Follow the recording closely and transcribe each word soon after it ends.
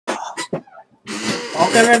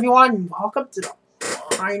Welcome everyone, welcome to the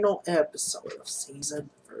final episode of Season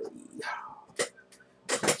 3.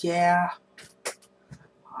 Yeah,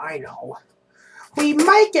 I know. We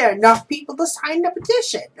might get enough people to sign the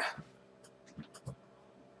petition.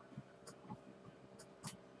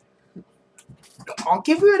 I'll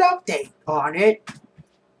give you an update on it.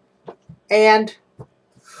 And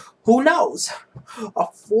who knows? A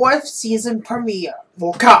 4th season premiere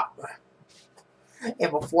will come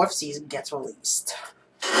if a 4th season gets released.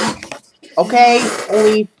 Okay,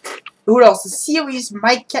 only who knows? The series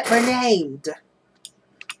might get renamed.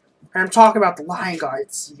 And I'm talking about the Lion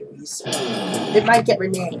Guard series. It might get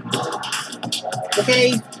renamed.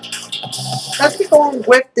 Okay, let's get going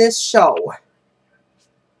with this show.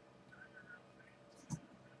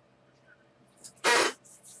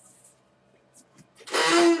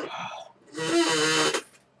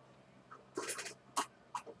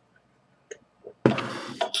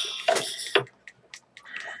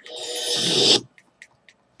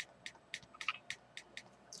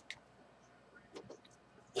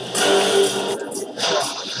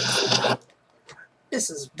 This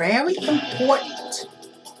is very important.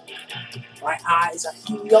 My eyes are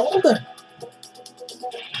healed.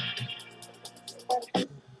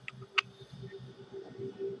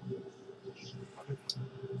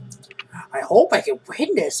 I hope I can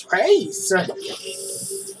win this race.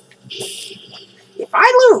 If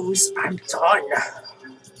I lose, I'm done.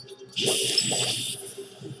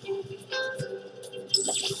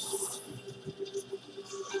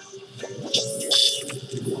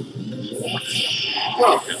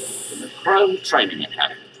 Welcome to the Crow Training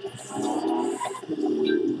Academy.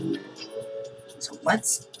 So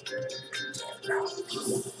let's...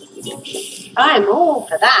 I'm all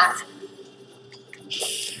for that.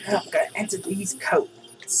 I'm gonna enter these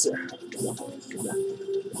codes.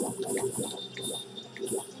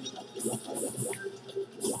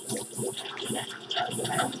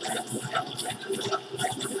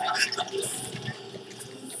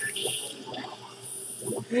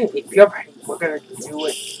 If you're ready, we're gonna do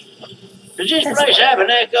it. Does this place have an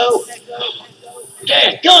echo?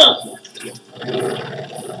 Yeah, come!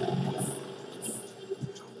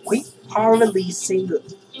 We are releasing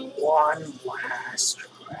one last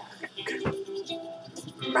track.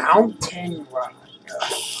 Mountain Run.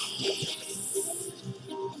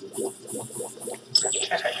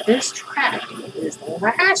 This track is the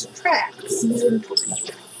last track of Season 3.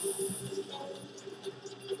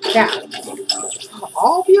 Now,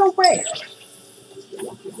 I'll be aware.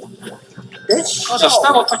 This Cosa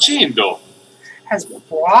stavo show facendo? has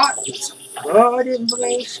brought some good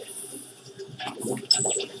information.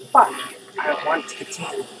 But I want to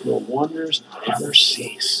continue. Your wonders never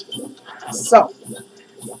cease. So,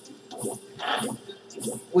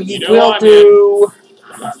 we You know will I'm do...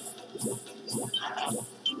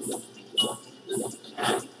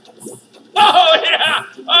 Oh, yeah!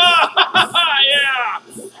 Oh, yeah!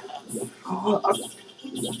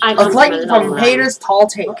 I A lightning from Haters Tall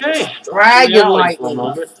Tales. Okay. Dragon Yeah, for a Lightning.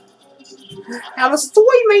 moment. Now, the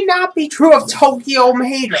story may not be true of Tokyo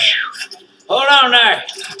Mater, Hold on there.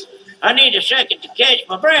 I need a second to catch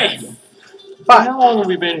my breath. but How long have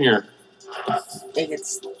we been here? they can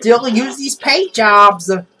still use these paint jobs.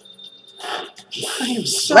 I am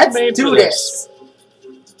so Let's made do for this.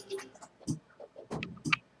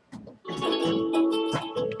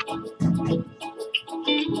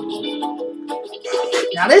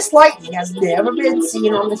 Now, this lightning has never been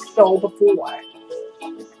seen on the show before.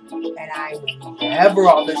 And I will never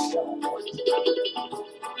on the show.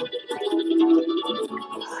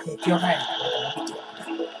 If you're ready.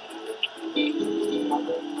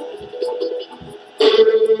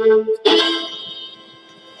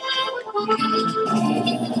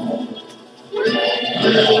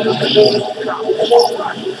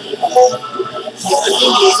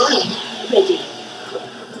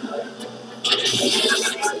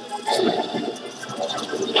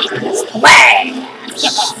 Splash!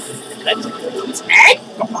 Tank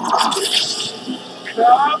bomb!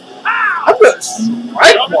 I'm gonna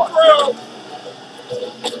strike one!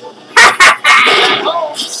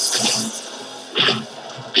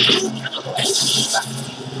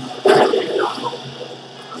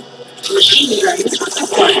 Machine gun.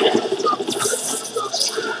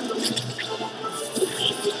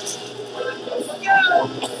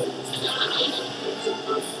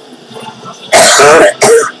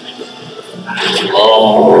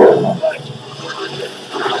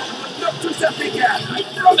 I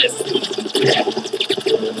promise.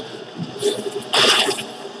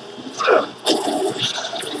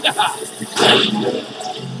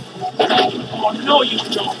 Oh, no, you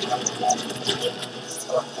don't.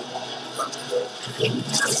 Do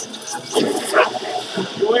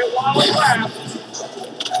it while we laugh.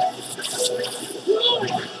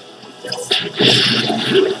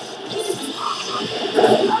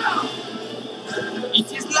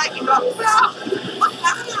 It is like a flower.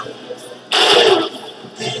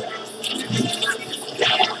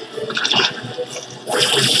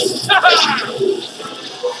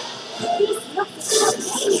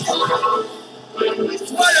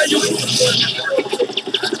 What are you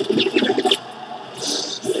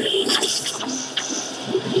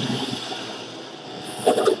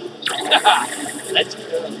Let's go.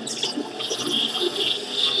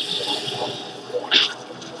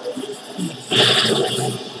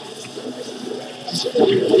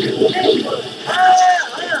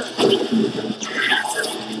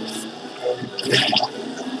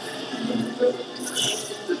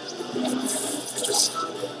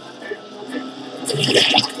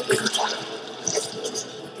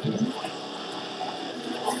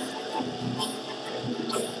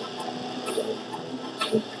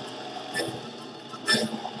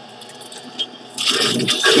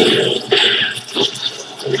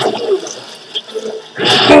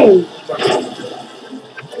 Boom!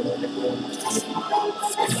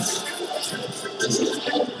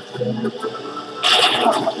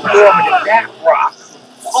 Warmer than that rock.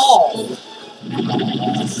 Oh!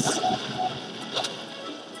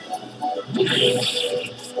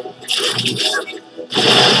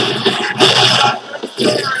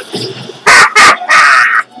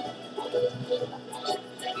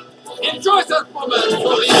 Enjoy that moment,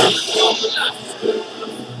 police.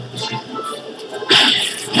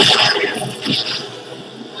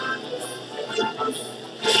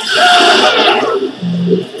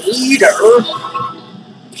 Leader!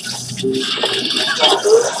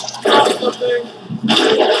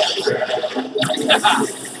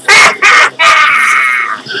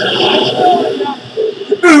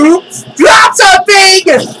 Oops! Drop something!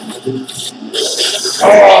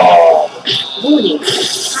 Oh! Warning.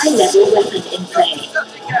 High-level weapon in play.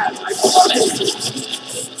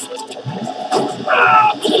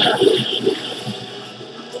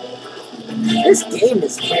 This game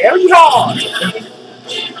is very hard!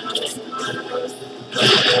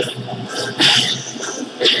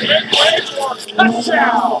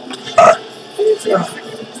 Touchdown!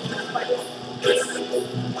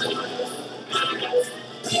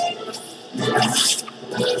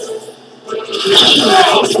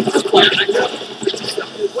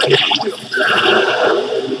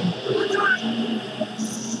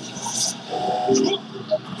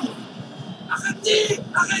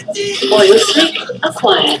 Oil slick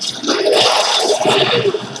acquired.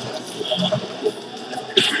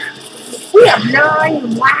 We have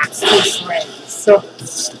 9 laps this race. So,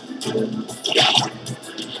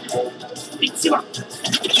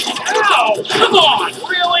 Ow! Come on!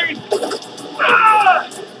 Really? Ah!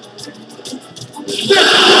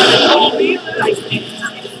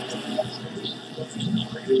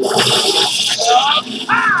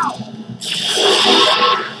 Ow!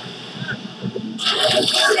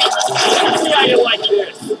 See how you like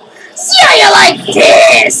this? see how you like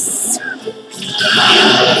this!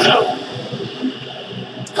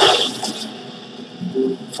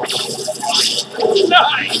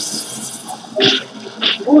 Nice!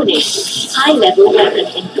 Warning. High-level weapon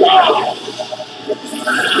in play.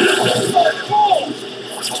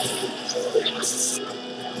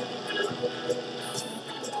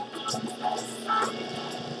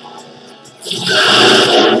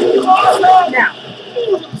 Now,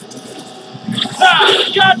 Ah,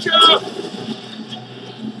 gotcha!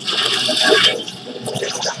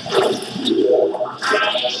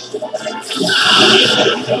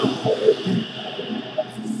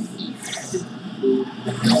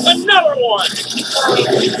 Another one!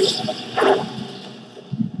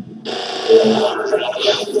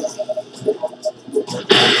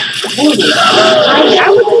 Warning. I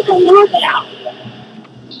would take a look out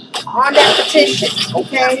on that petition,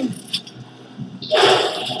 okay?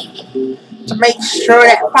 To make sure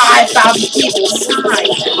that 5,000 people sign.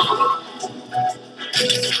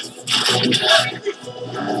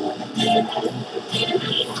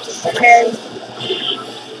 Okay?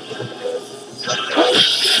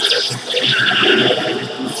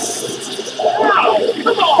 Wow!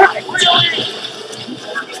 Come on! Really?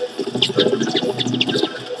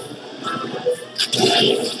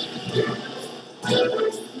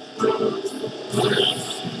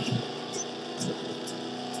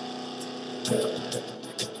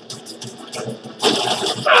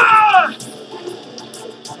 Ah!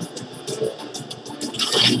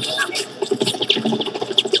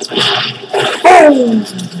 Boom!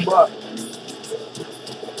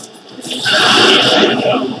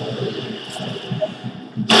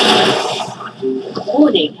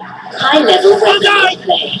 Warning. High-level weapon in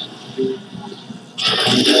play.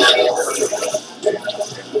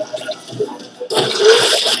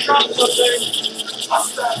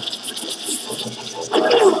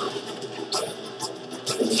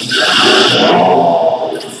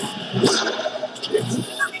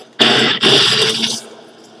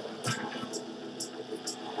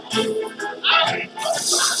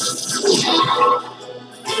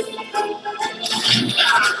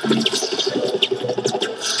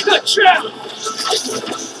 Good trap!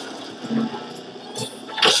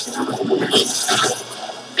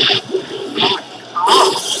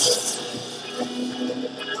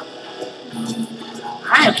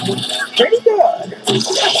 I am pretty good. Let's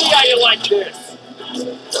see how you like this.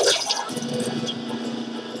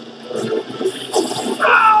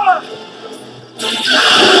 Ah!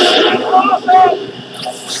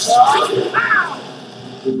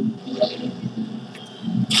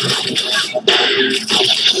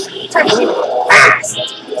 Time to move fast.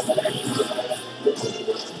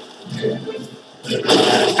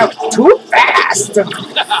 Oh, too fast.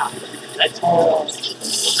 Let's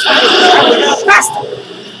Faster.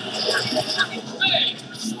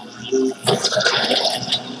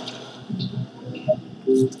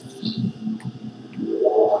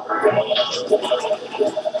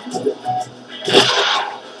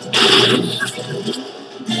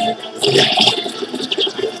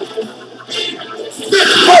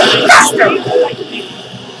 Faster.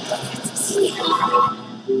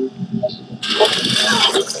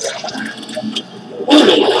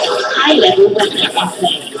 Warning. High-level weapon in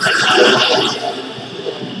play.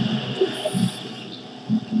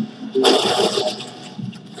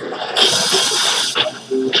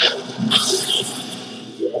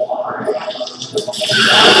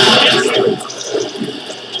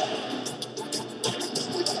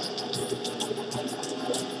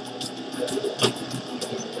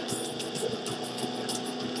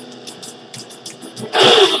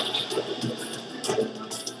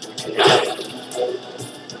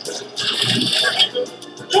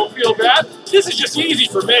 Don't feel bad. This is just easy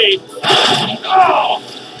for me. Oh!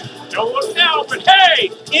 Don't look now, but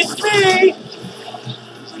hey, it's me!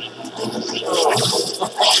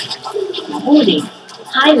 Warning.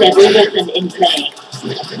 High-level weapon in play.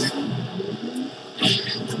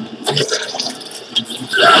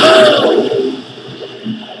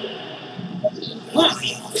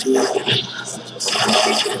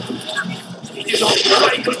 You don't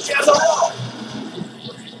play good chess at all.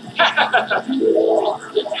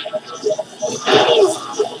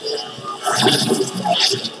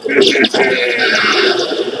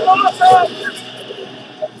 Awesome!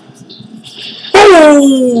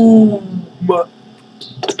 Boom.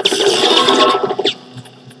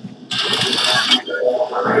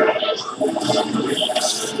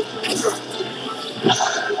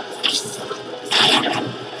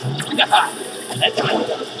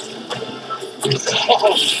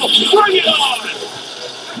 Bring it on!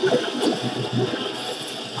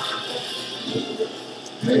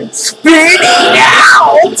 Spinning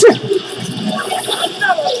out.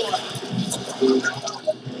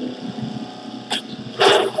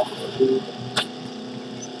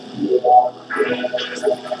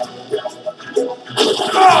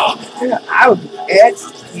 I would be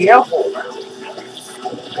careful.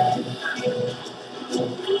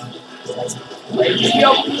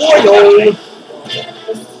 Your boil.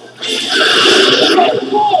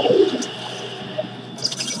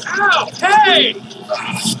 Ow! Hey!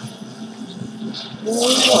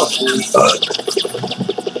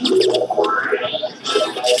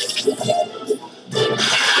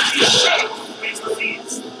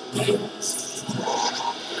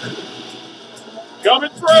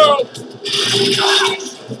 Coming through!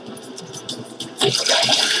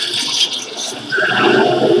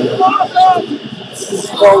 Awesome!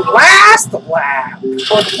 The last lap.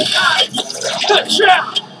 Good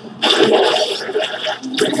shot!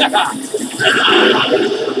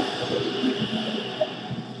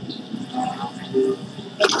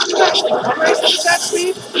 That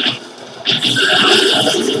speed?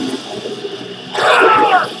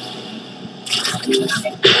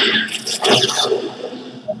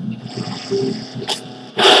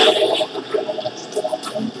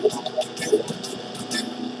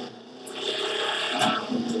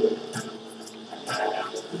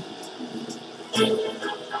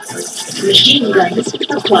 Machine guns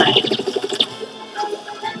acquired.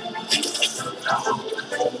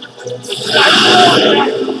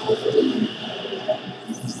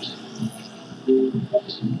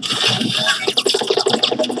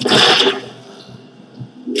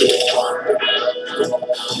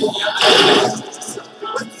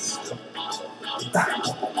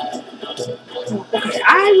 Okay,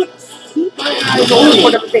 I would keep my eyes open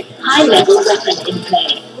for the big. High level weapon in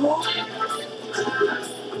play.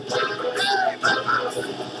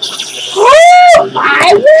 Oh,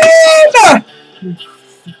 I win!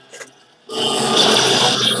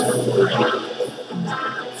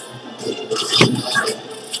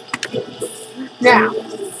 Now,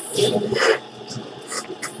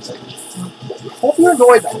 hope you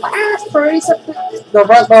enjoyed the last race of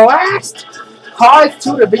the last Cars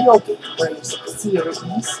to the Video Game Race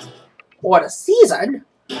series, or the season,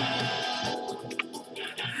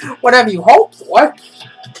 whatever you hope for.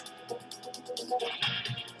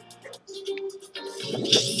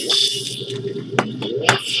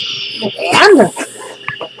 And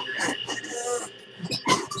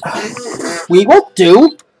we will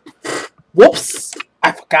do. Whoops!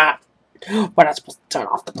 I forgot. When I was supposed to turn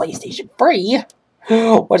off the PlayStation 3.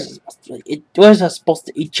 What is it supposed to do? It was supposed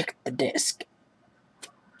to eject the disc.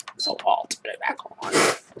 So I'll turn it back on.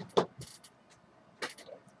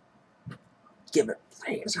 Give it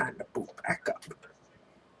plenty of time to boot back up.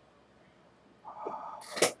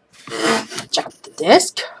 Check the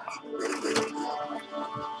disc.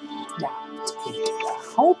 Now it's into the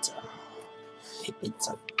holder. It's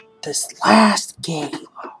this last game.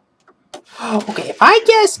 Okay, if I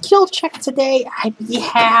get a skill check today, I'd be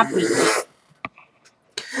happy.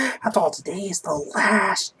 After all, today is the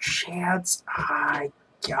last chance I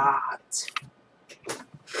got.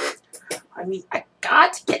 I mean, I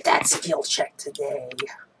got to get that skill check today.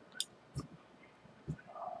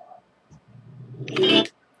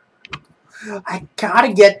 I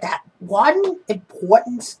gotta get that one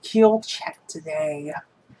important skill check today.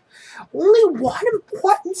 Only one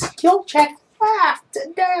important skill check left,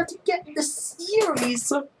 and I have to get in the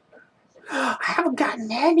series. I haven't gotten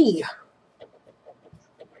any.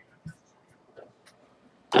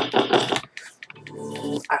 I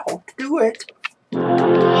hope to do it.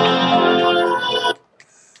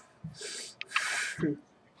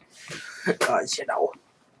 Because, you know,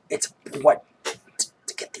 it's important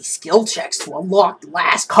to get these skill checks to unlock the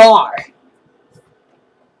last car.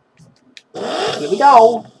 Here we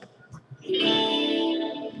go.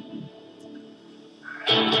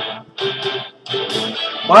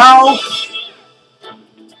 Well,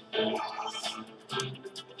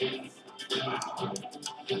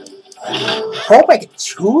 hope I can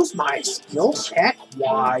choose my skill check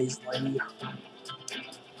wisely.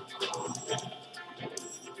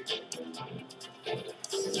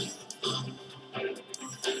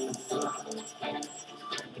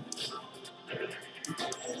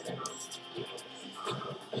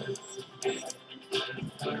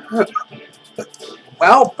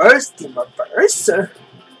 Well, burst in reverse.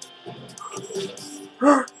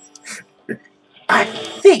 I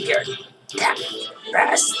figured that would be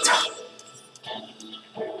best.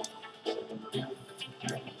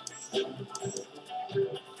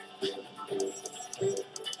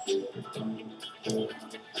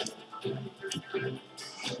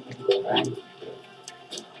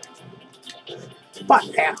 But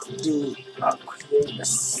I have to do create a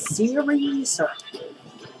series.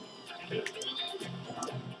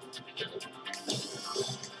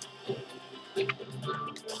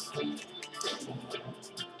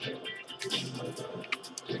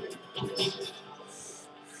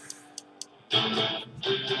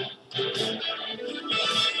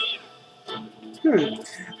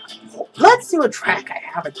 Let's do a track I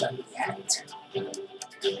haven't done yet.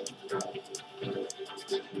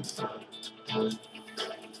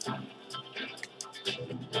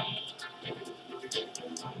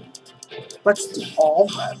 Let's do all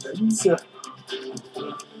weapons.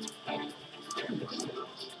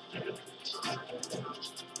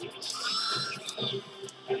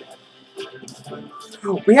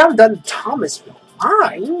 We haven't done Thomasville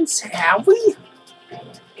Mines, have we?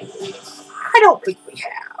 I don't think we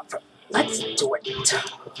have. Let's do it.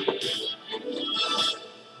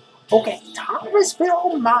 Okay,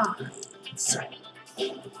 Thomasville Mines.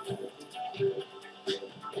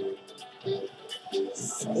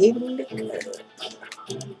 Saving the good.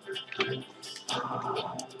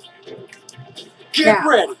 Get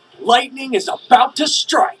ready. Lightning is about to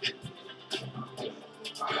strike.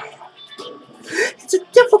 It's a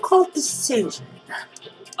difficult decision.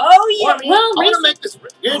 Oh, yeah. Well, I want to make this.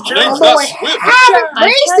 Yeah, Although I haven't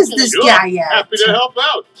raced this guy yet. Happy to help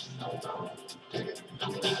out.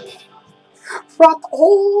 Throughout the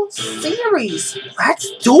whole series.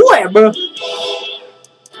 Let's do it.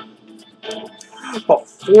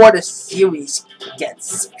 Before the series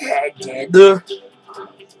gets ended.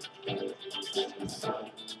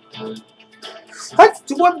 Let's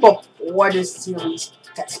do it before this series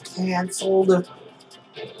gets canceled.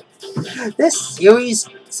 This series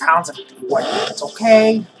sounds important,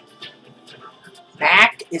 okay?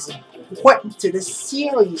 Mac is important to the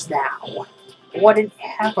series now, more than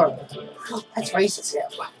ever. Let's race him.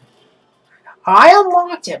 I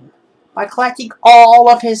unlocked him by collecting all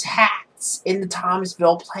of his hats in the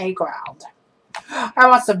Thomasville playground. I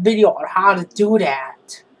watched a video on how to do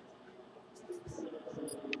that.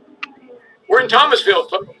 We're in Thomasville.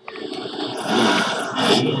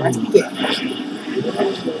 Let's begin.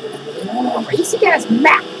 Racing as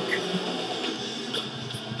Mac.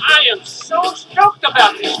 I am so stoked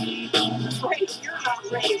about this. Great, you're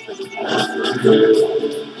not ready for the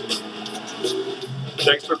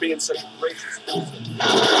Thanks for being such a gracious person.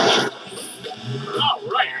 All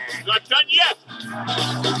right, not done yet.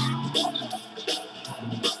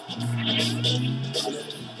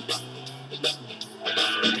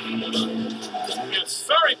 Yeah,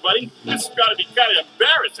 sorry, buddy. This has got to be kind of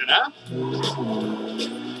embarrassing, huh?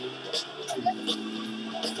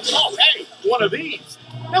 Oh, hey, one of these.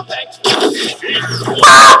 No thanks.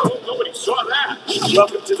 Nobody saw that.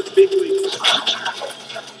 Welcome to the big leagues.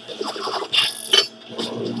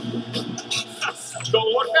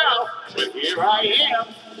 Don't look out, but here I am.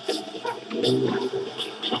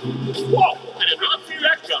 Whoa, I did not see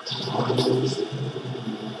that coming.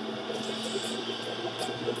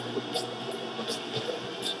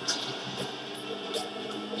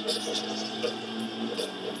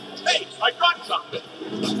 Hey, I got something.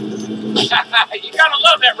 You gotta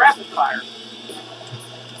love that rapid fire.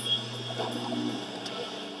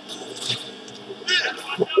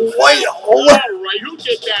 Wait, All right, who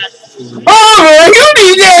did that? oh, you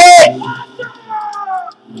did it!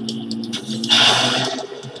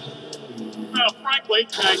 Well, frankly,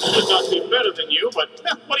 I should not be better than you, but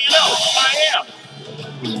what do you know? I am.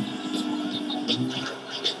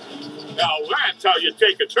 Now that's how you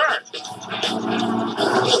take a turn.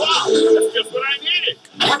 Wow, that's just what I needed.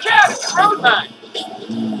 Watch out, it's road nine.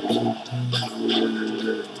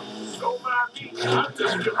 So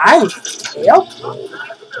I was help.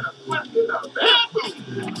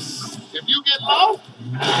 if you get low,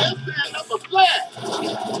 just stand up a flag.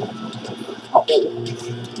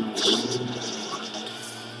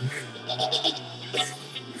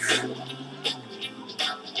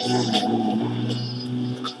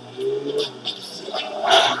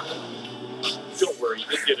 Don't worry,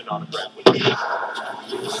 you'll get an autograph with me.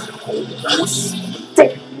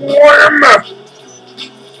 Storm!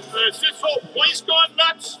 Is this whole place gone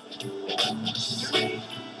nuts?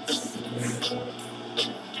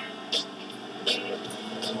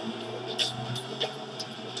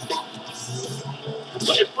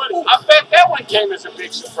 I bet that one came as a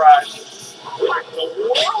big surprise. What the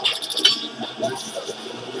world?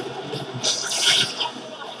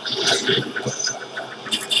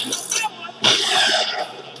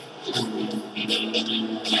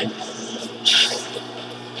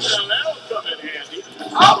 Well, that'll come in handy.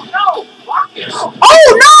 Oh no, rockets!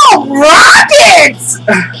 Oh no! Rockets!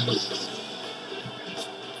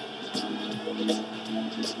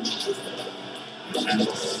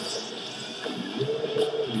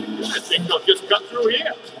 I think they'll just cut through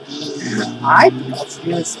here. I think I'll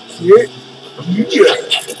feel secure.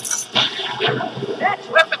 That's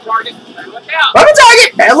weapon target. Look out! Weapon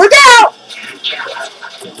target! Better look out!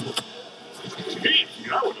 Geez,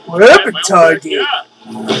 I would've Weapon had my own target. backyard.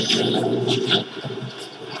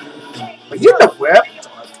 But you know weapon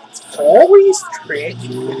target's always tricky.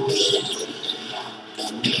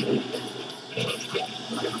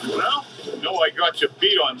 Well, know I got you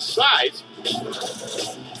beat on size.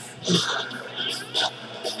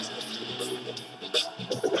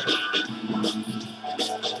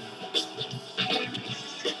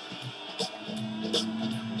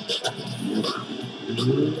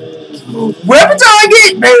 Weapon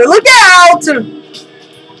target! Better look out! The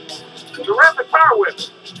rapid fire weapon.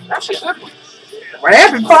 That's a good one.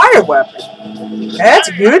 Rapid fire weapon. That's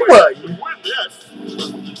a good one. With this.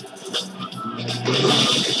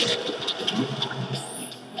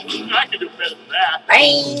 I can do better than that.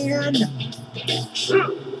 Man!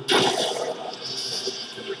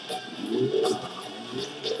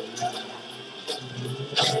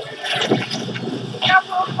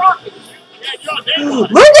 Yeah, you're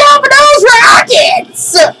dead. Look out for those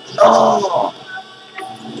rockets! Oh.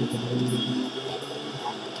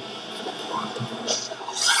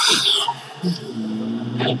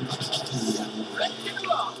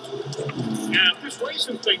 Now, if this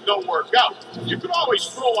racing thing don't work out, you could always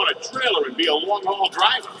throw on a trailer and be a long-haul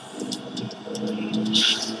driver.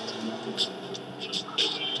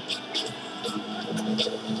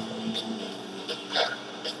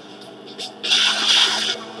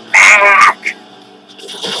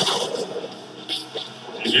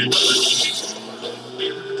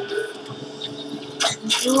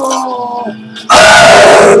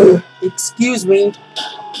 Excuse me.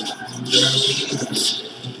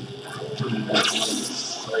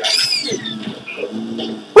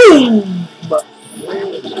 Boom!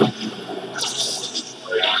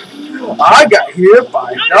 I got hit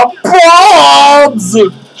by the bombs!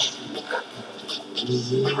 The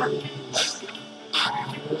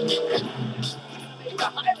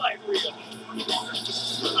highlight reel.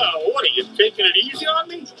 Oh, what are you taking it easy on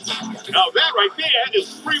me? Now that right there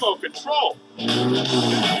is primo control.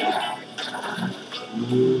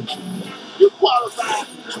 You qualify.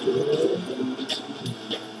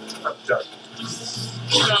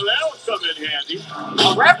 Now that'll come in handy. A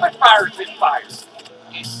rapid fire is in fire.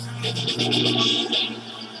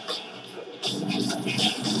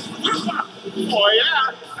 Oh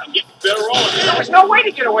yeah, I'm getting better all the time. There was no way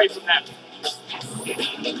to get away from that.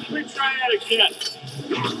 Let me try that again.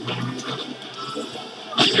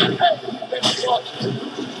 Too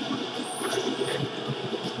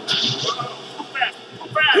fast, too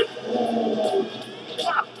fast.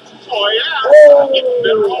 Oh yeah, I'm getting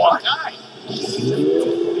better all the time.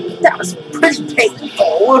 That was pretty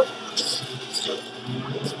painful.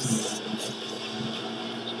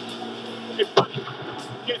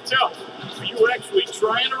 Can't tell. Are you actually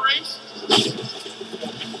trying to race?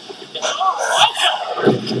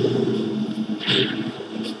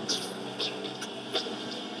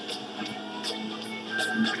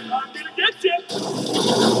 I'm gonna get you.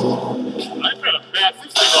 I better pass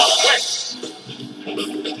this thing off quick.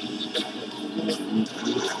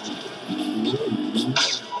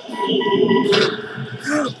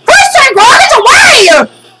 First strike, Rockets away!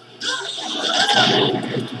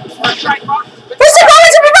 First strike, Rock. First strike,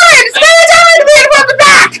 Rockets to be fired! It's not time to be able to run the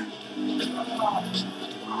back!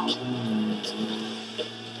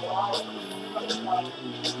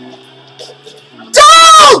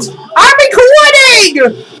 Don't! I'm recording!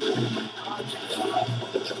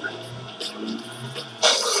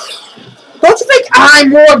 Don't you think I'm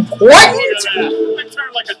more important? Look at that. I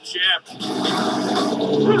turn like a champ.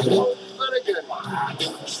 Very good.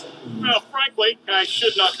 Well, frankly, I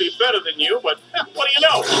should not be better than you, but what do you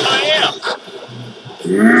know? I am.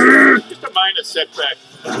 Just a minor setback.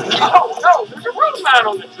 Oh, no, there's a road man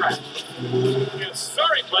on the track. Yeah,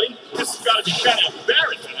 sorry, buddy. This has got to be kind of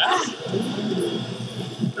embarrassing, huh?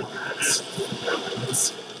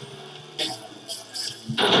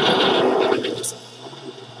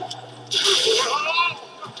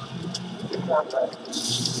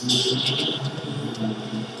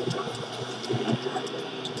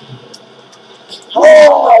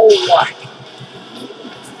 Oh!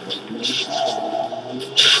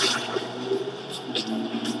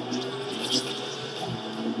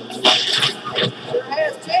 Sure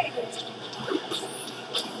has changed.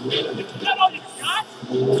 Is that all you got?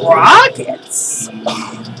 Rockets?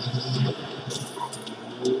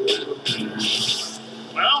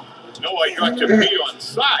 Well, no, I got to be on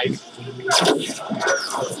side.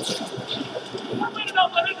 Let it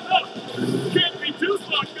up. Can't be too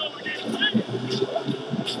slow going in.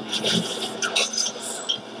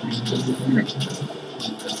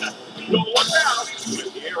 Don't look out.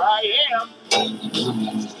 Here I am.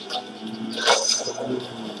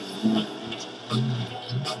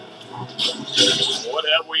 What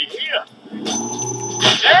have we here?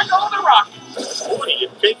 There go the Rockets. What, are you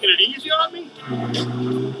taking it easy on me?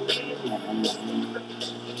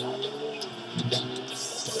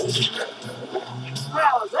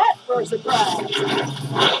 How's that for a surprise?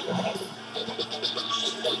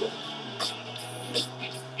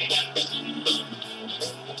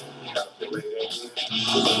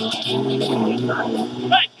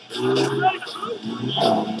 Hey! Ready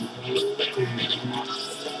to move?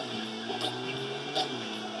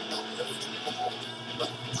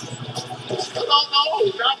 No,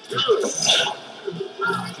 not good.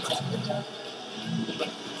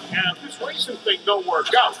 Yeah, if this racing thing don't work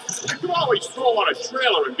out, you can always throw on a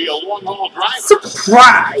trailer and be a long-haul driver.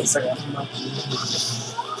 Surprise!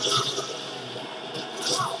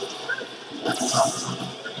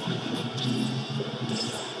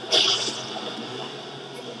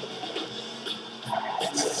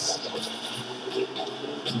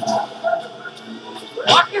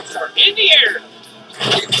 Rockets are in the air.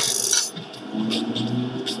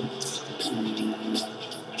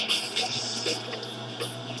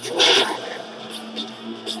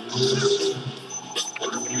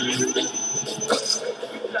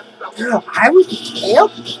 I would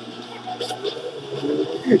help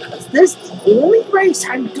because this is the only race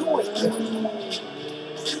I'm doing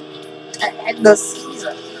to end the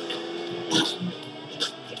season.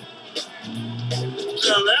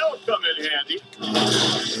 Now that'll come in handy.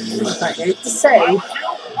 I hate to say. If I was you,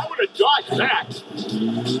 I would to dodge that.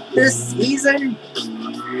 This season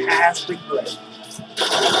has been great.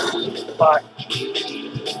 But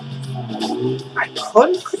I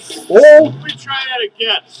couldn't control Let me try that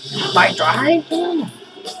again. my driving for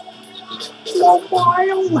a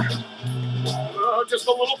while Oh, just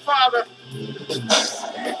a little farther.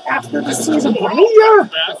 after the season premiere.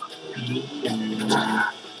 Fast.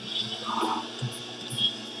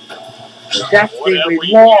 Definitely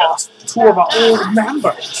we lost two of our old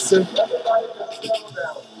members.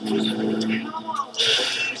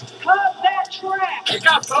 Cut that crap! Look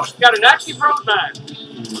out, folks. Got an active roadman.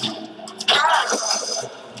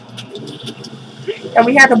 And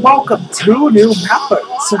we had to welcome two new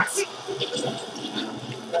members.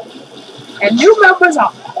 And new members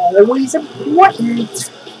are always important.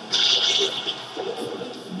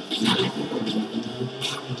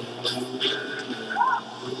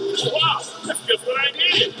 Wow, that's just what I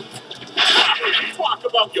needed. Talk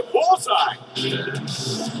about your bullseye.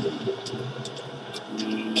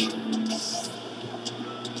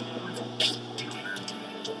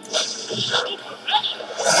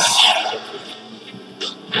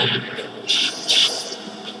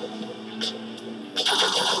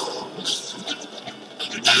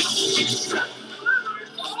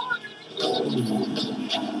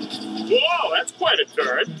 Whoa, that's quite a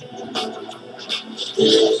turn.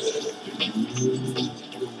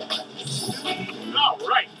 All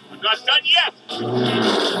right, I'm not done yet.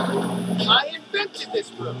 I invented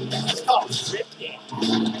this room. It's called Scripting.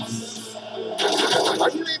 Are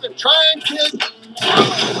you even trying, kid?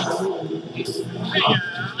 Hey,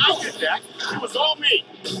 I did that. It was all me.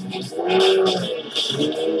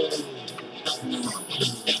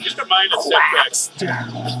 Just a minor setback.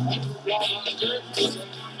 Hey,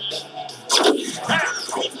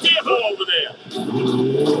 be careful over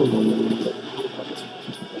there.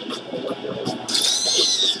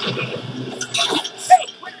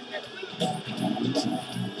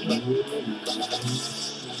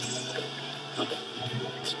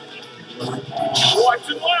 Watch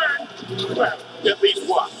and learn. Well, at least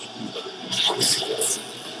watch.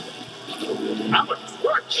 I'm a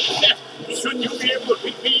jerk. Shouldn't you be able to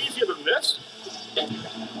beat me easier than this?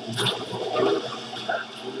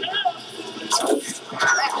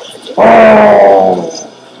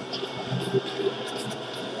 Oh!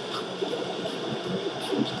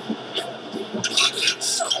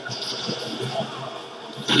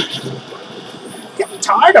 Getting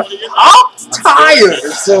tired of popped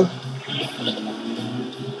tires.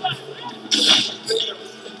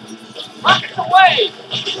 Rocket away!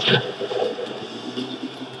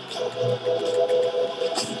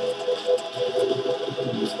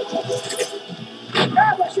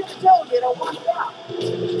 Guys, I should have told you to watch out.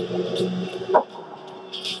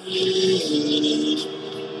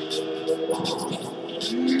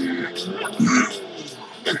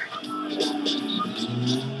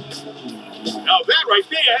 Now that right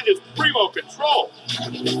there is primo control.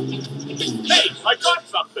 Hey, I got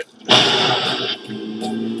something.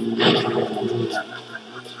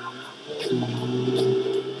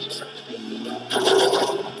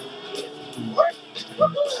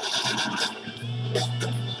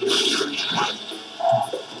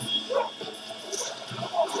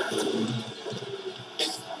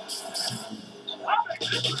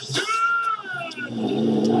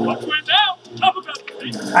 What's with now? Up about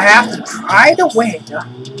the I have to try to win.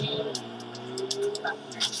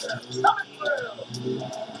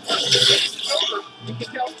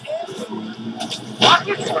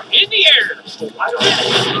 Rockets are in the air!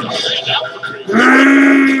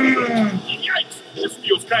 Yikes! This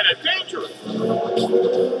feels kind of dangerous.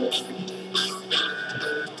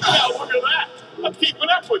 Now look at that! I'm keeping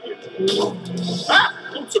up with you. Ah,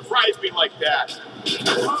 don't surprise me like that.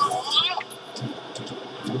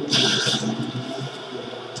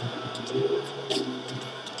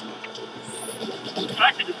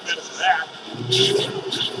 I can do better than that. This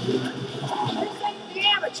ain't the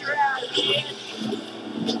amateur hour, kid.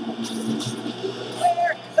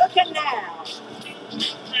 We're cooking now.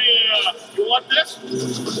 Hey, you want this?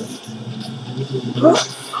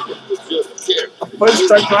 First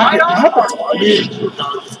strike rocket avatar.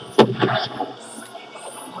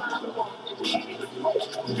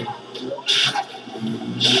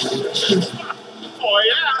 Oh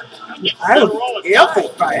yeah. I was careful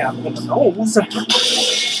if I have one of those.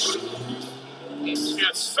 Yeah,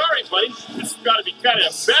 sorry, buddy. This has got to be kind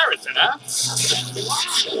of embarrassing, huh?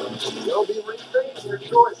 You'll be rethinking your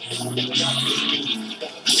choice.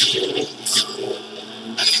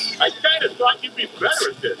 I kind of thought you'd be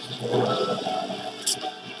better at this.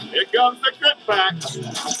 Here comes the good pack.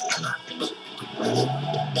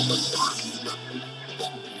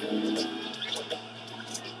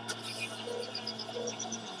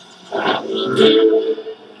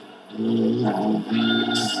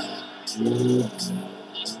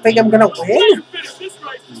 Think I'm gonna win?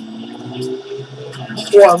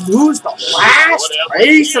 Or lose the last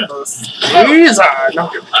race of the season?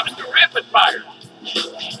 You're coming to rapid fire.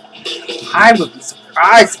 I would be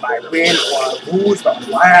surprised if I win or lose the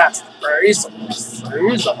last race of the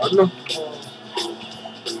season.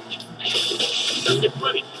 Don't get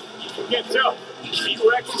funny. You can't tell. Are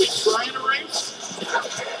you actually trying to race?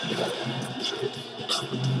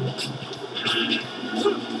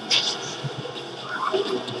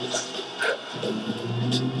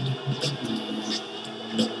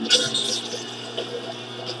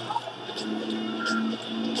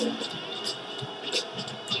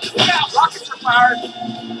 Look out, rockets are fired.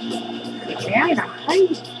 Man, I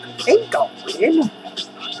think I'll win.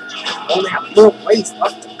 I only have a little ways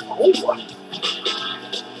left to go.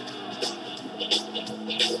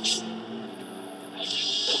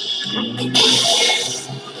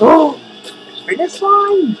 Oh, finish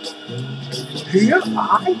line. Here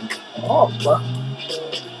I come. Wow,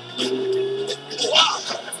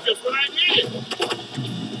 that's just what I needed.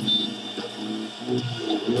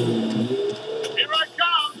 Here I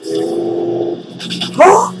come.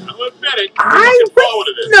 I'll admit it. I Looking forward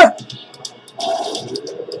to this. win!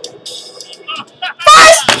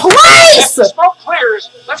 First place! If the smoke clears,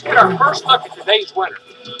 let's get our first look at today's winner.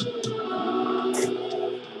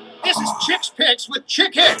 This is Chicks Picks with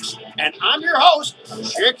Chick Hicks, and I'm your host,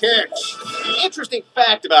 Chick Hicks. Interesting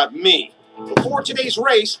fact about me. Before today's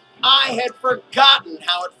race, I had forgotten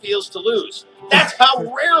how it feels to lose. That's how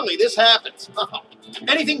rarely this happens.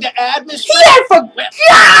 Anything to add, Miss He had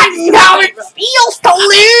forgotten how it feels to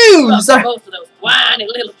lose! Both of those whiny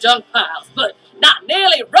little junk piles, but not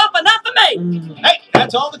nearly rough enough for me. Hey,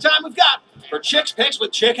 that's all the time we've got. For Chicks Picks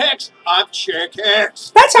with Chick Hicks, I'm Chick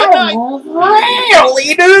Hicks. That's Good how night.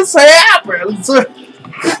 rarely this happens!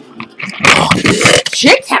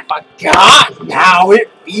 Chick had forgotten how it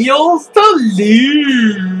feels to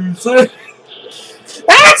lose!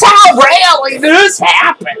 That's how rarely this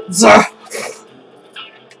happens!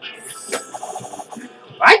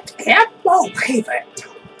 I can't believe it!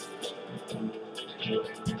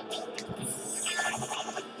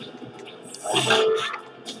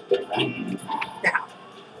 Now,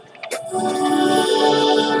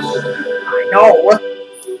 I know.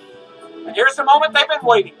 And here's the moment they've been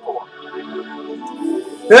waiting for.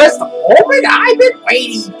 This is the moment I've been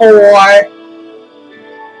waiting for.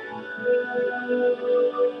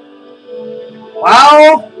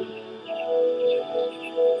 Well,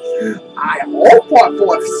 I hope for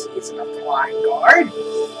fourth season of Flying Guard,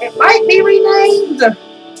 it might be renamed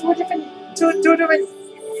to a different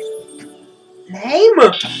name.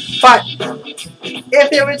 But if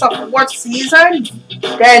there is a fourth season,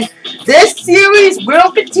 then this series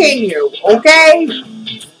will continue, okay?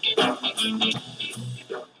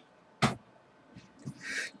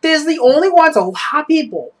 Disney only wants a lot of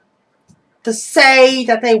people to say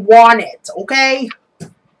that they want it, okay?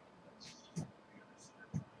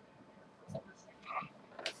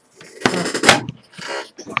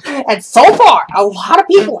 And so far, a lot of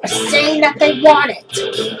people are saying that they want it.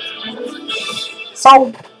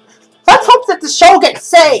 So, let's hope that the show gets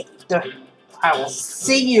saved. I will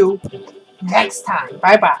see you next time.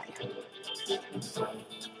 Bye-bye.